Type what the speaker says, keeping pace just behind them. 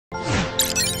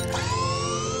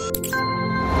Good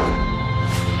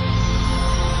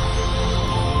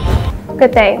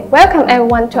day. Welcome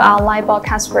everyone to our live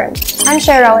broadcast room. I'm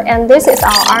Cheryl and this is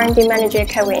our R&D manager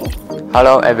Kevin.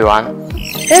 Hello everyone.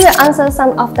 We will answer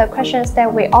some of the questions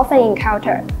that we often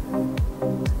encounter.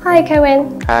 Hi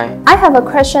Kevin. Hi. I have a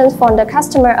question from the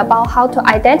customer about how to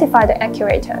identify the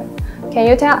actuator. Can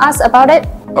you tell us about it?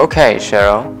 Okay,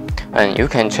 Cheryl. And you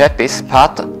can check this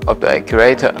part of the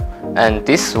actuator. And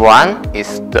this one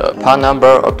is the part number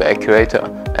of the actuator.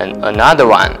 And another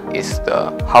one is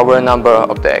the hour number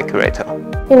of the actuator.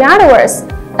 In other words,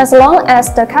 as long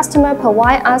as the customer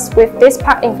provides us with this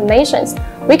part information,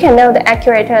 we can know the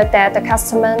actuator that the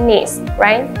customer needs,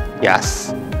 right?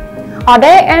 Yes. Are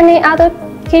there any other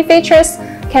key features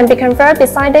can be confirmed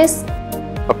beside this?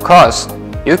 Of course,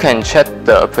 you can check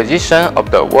the position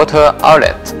of the water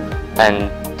outlet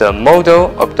and the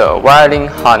model of the wiring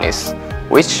harness,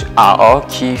 which are all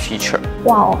key features.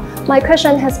 Wow, my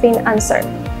question has been answered.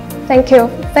 Thank you.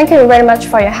 Thank you very much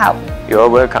for your help. You're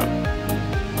welcome.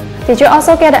 Did you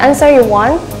also get the answer you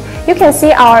want? You can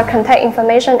see our contact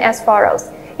information as follows.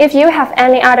 If you have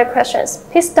any other questions,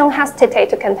 please don't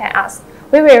hesitate to contact us.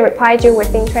 We will reply to you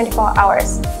within 24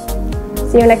 hours.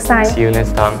 See you next time. See you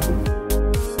next time.